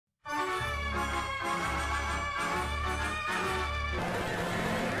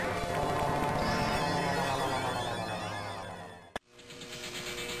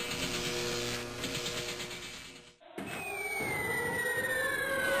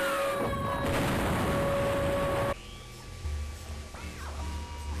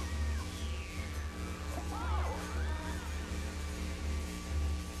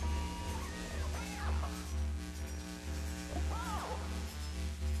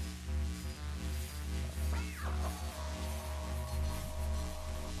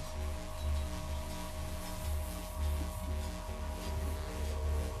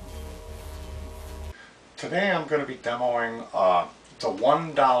Today I'm going to be demoing it's a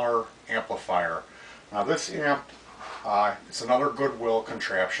 $1 amplifier. Now this amp, it's another Goodwill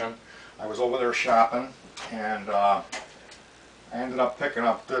contraption. I was over there shopping and I ended up picking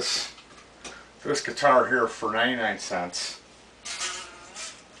up this guitar here for 99 cents.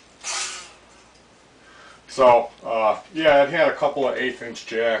 So yeah, it had a couple of 1/8"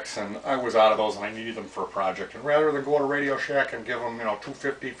 jacks, and I was out of those and I needed them for a project. And rather than go to Radio Shack and give them, you know,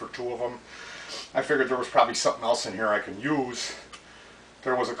 $2.50 for two of them, I figured there was probably something else in here I can use.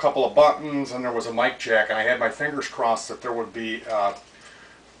 There was a couple of buttons and there was a mic jack, and I had my fingers crossed that there would be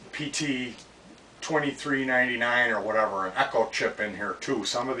PT 2399 or whatever, an echo chip in here too.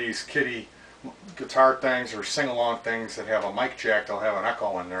 Some of these kiddie guitar things or sing-along things that have a mic jack, they'll have an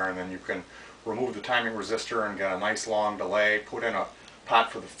echo in there, and then you can remove the timing resistor and get a nice long delay, put in a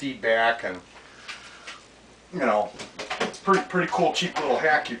pot for the feedback, and you know, it's pretty cool, cheap little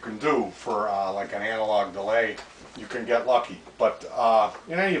hack you can do for like an analog delay. You can get lucky. But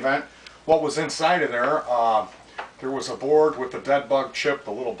in any event, what was inside of there, there was a board with the dead bug chip,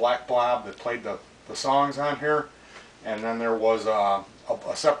 the little black blob that played the songs on here, and then there was a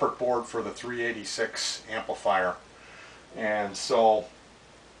separate board for the 386 amplifier. And so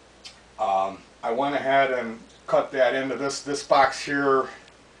I went ahead and cut that into this box here.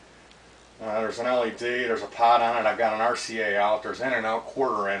 There's an LED, there's a pot on it, I've got an RCA out, there's in and out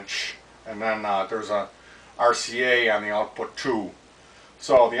 1/4 inch, and then there's a RCA on the output too.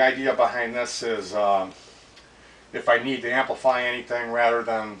 So the idea behind this is if I need to amplify anything, rather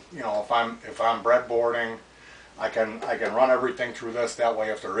than, you know, if I'm breadboarding, I can run everything through this. That way,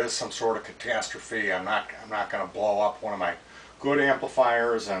 if there is some sort of catastrophe, I'm not going to blow up one of my good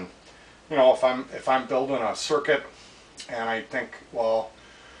amplifiers. And you know, if I'm building a circuit and I think, well,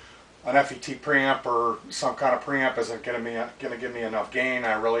 an FET preamp or some kind of preamp isn't going to give me enough gain,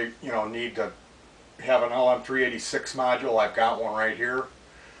 I really, you know, need to have an LM386 module. I've got one right here,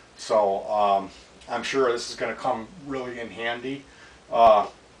 so I'm sure this is going to come really in handy. The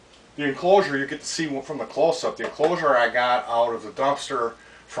enclosure, you get to see from the close-up, the enclosure I got out of the dumpster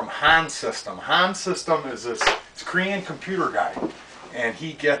from Hans System. Hans System is this Korean computer guy, and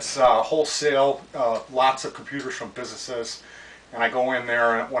he gets wholesale lots of computers from businesses. And I go in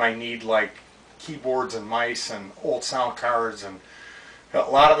there when I need like keyboards and mice and old sound cards, and a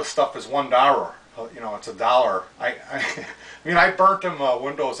lot of the stuff is $1. You know, it's $1. I mean, I burnt him a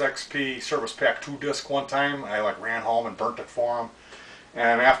Windows XP Service Pack 2 disc one time. I like ran home and burnt it for him.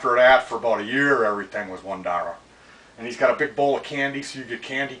 And after that, for about a year, everything was $1. And he's got a big bowl of candy, so you get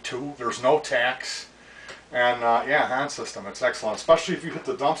candy too. There's no tax. And yeah, Hans System, it's excellent. Especially if you hit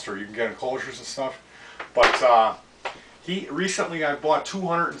the dumpster, you can get enclosures and stuff. But recently I bought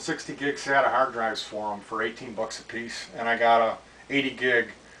 260 gig SATA hard drives for him for 18 bucks a piece, and I got a 80 gig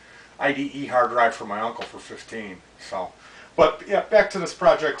IDE hard drive for my uncle for 15. So, but yeah, back to this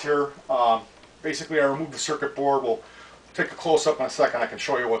project here. Basically, I removed the circuit board. We'll take a close up in a second. I can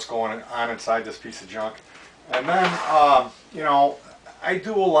show you what's going on inside this piece of junk. And then, you know, I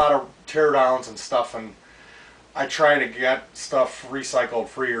do a lot of teardowns and stuff, and I try to get stuff recycled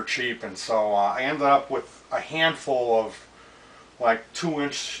free or cheap, and so I ended up with a handful of like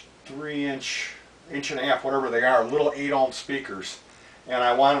 2-inch, 3-inch, 1.5", whatever they are, little 8-ohm speakers. And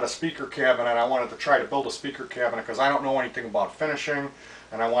I wanted a speaker cabinet. I wanted to try to build a speaker cabinet because I don't know anything about finishing,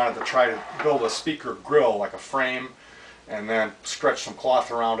 and I wanted to try to build a speaker grill, like a frame, and then stretch some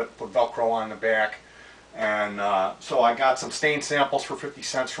cloth around it, put Velcro on the back. And so I got some stain samples for 50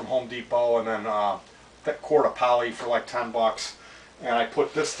 cents from Home Depot, and then that quart of poly for like 10 bucks. And I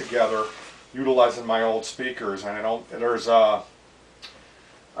put this together utilizing my old speakers, and there's I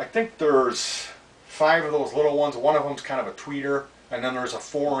think there's 5 of those little ones. One of them's kind of a tweeter, and then there's a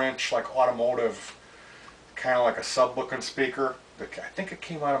 4-inch like automotive, kind of like a sub-looking speaker. I think it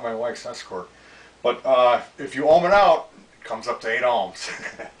came out of my wife's Escort. But if you ohm it out, it comes up to 8 ohms.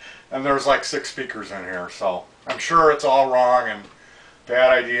 And there's like 6 speakers in here, so I'm sure it's all wrong and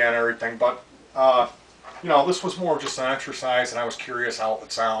bad idea and everything, but you know, this was more just an exercise, and I was curious how it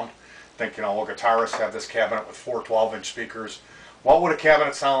would sound. Think, you know, well, guitarists have this cabinet with 4 12-inch speakers. What would a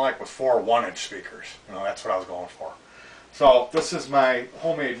cabinet sound like with 4 1-inch speakers? You know, that's what I was going for. So this is my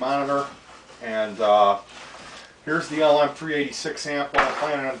homemade monitor, and here's the LM386 amp. What I'm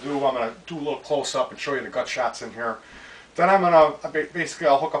planning to do, I'm going to do a little close-up and show you the gut shots in here. Then I'm going to, basically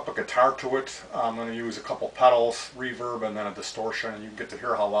I'll hook up a guitar to it. I'm going to use a couple pedals, reverb, and then a distortion, and you can get to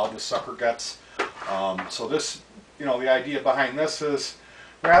hear how loud this sucker gets. So this, you know, the idea behind this is,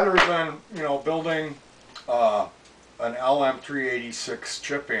 rather than, you know, building an LM386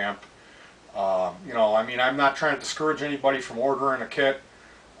 chip amp, you know, I mean, I'm not trying to discourage anybody from ordering a kit.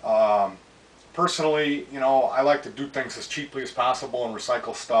 personally, you know, I like to do things as cheaply as possible and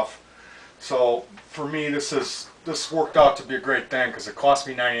recycle stuff. So for me, this worked out to be a great thing because it cost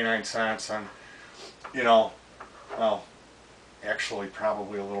me 99 cents, and you know, well, actually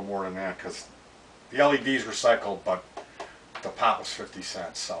probably a little more than that because the LED's recycled, but the pot was 50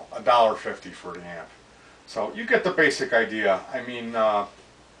 cents, so $1.50 for the amp. So you get the basic idea. I mean,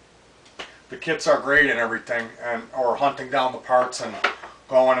 the kits are great and everything, and or hunting down the parts and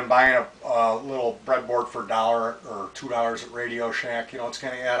going and buying a little breadboard for $1 or $2 at Radio Shack. You know, it's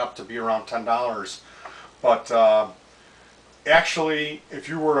going to add up to be around $10. But actually, if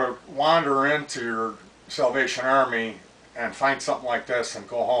you were to wander into your Salvation Army and find something like this and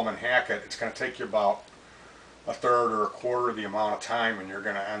go home and hack it, it's going to take you about a third or a quarter of the amount of time, and you're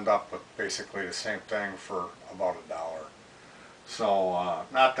going to end up with basically the same thing for about $1. So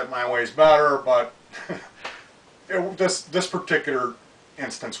not that my way's better, but this particular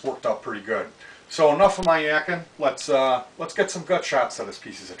instance worked out pretty good. So enough of my yakking. Let's get some gut shots of this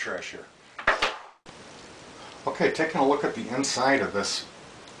pieces of trash here. Okay, taking a look at the inside of this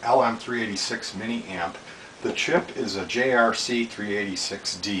LM386 mini amp. The chip is a JRC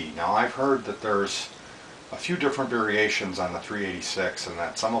 386D. Now I've heard that there's a few different variations on the 386 and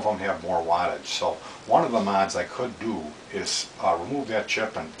that some of them have more wattage. So one of the mods I could do is remove that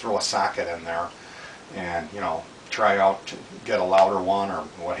chip and throw a socket in there and, you know, try out to get a louder one or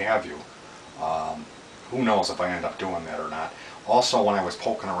what have you. Who knows if I end up doing that or not. Also, when I was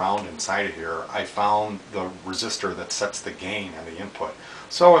poking around inside of here, I found the resistor that sets the gain and the input.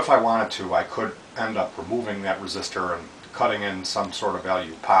 So if I wanted to, I could end up removing that resistor and cutting in some sort of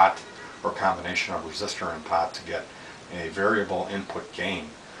value pot or combination of resistor and pot to get a variable input gain.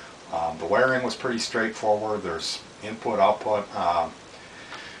 The wiring was pretty straightforward. There's input, output.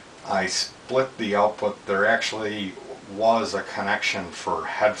 I split the output. There actually was a connection for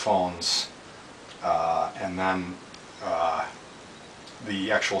headphones and then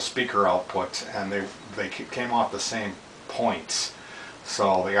the actual speaker output, and they came off the same points.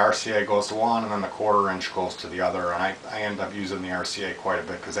 So the RCA goes to one and then the 1/4 inch goes to the other, and I end up using the RCA quite a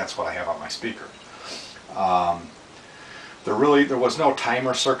bit because that's what I have on my speaker. There was no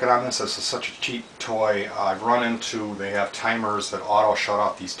timer circuit on this. This is such a cheap toy. I've run into, they have timers that auto shut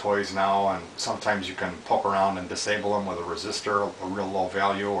off these toys now, and sometimes you can poke around and disable them with a resistor, a real low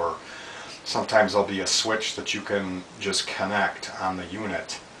value, or sometimes there'll be a switch that you can just connect on the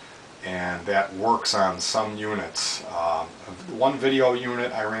unit, and that works on some units. One video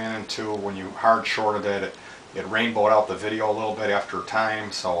unit I ran into, when you hard shorted it, it rainbowed out the video a little bit after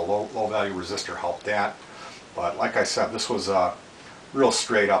time, so a low value resistor helped that. But like I said, this was a real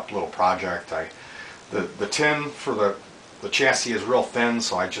straight up little project. The tin for the chassis is real thin,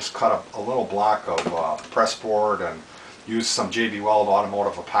 so I just cut a little block of press board and used some JB Weld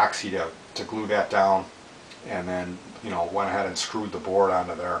automotive epoxy to glue that down, and then, you know, went ahead and screwed the board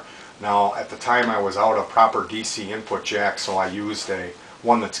onto there. Now at the time I was out of proper DC input jack, so I used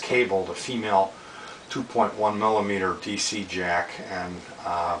one that's cabled, a female 2.1 millimeter DC jack, and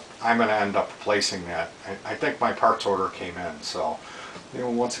I'm going to end up replacing that. I think my parts order came in, so, you know,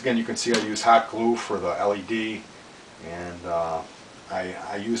 once again you can see I use hot glue for the LED, and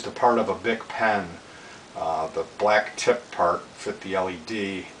I used a part of a Bic pen. The black tip part fit the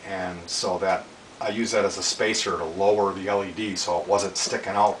LED, and so that I use that as a spacer to lower the LED so it wasn't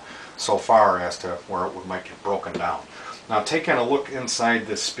sticking out so far as to where it might get broken down. Now, taking a look inside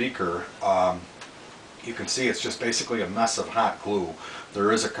this speaker, you can see it's just basically a mess of hot glue.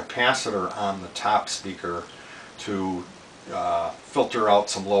 There is a capacitor on the top speaker to filter out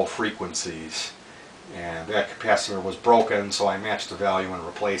some low frequencies, and that capacitor was broken, so I matched the value and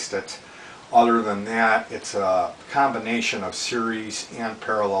replaced it. Other than that, it's a combination of series and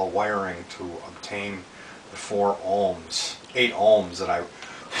parallel wiring to obtain the 8 ohms that I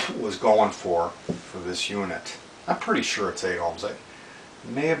was going for this unit. I'm pretty sure it's 8 ohms. It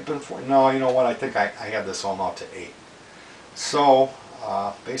may have been 4. No, you know what? I think I had this ohm out to 8. So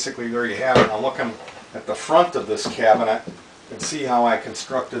basically, there you have it. Now, looking at the front of this cabinet, you can see how I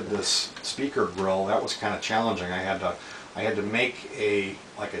constructed this speaker grill. That was kind of challenging. I had to make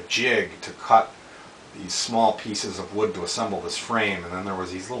like a jig to cut these small pieces of wood to assemble this frame, and then there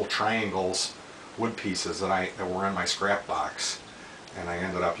was these little triangles, wood pieces that were in my scrap box, and I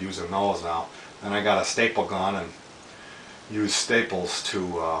ended up using those now. Then I got a staple gun and used staples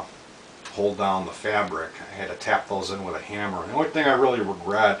to hold down the fabric. I had to tap those in with a hammer. And the only thing I really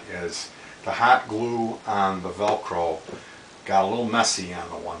regret is the hot glue on the Velcro got a little messy on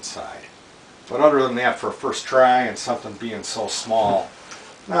the one side. But other than that, for a first try and something being so small,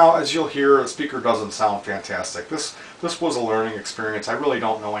 Now, as you'll hear, the speaker doesn't sound fantastic. This was a learning experience. I really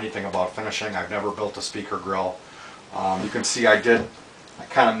don't know anything about finishing. I've never built a speaker grill. You can see I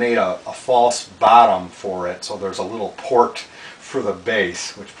kind of made a false bottom for it, so there's a little port for the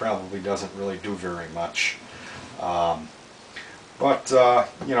bass, which probably doesn't really do very much. You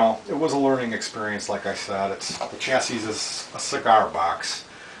know, it was a learning experience, like I said. The chassis is a cigar box,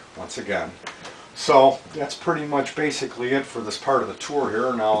 once again. So that's pretty much basically it for this part of the tour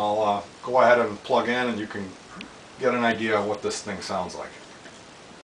here. Now I'll go ahead and plug in and you can get an idea of what this thing sounds like.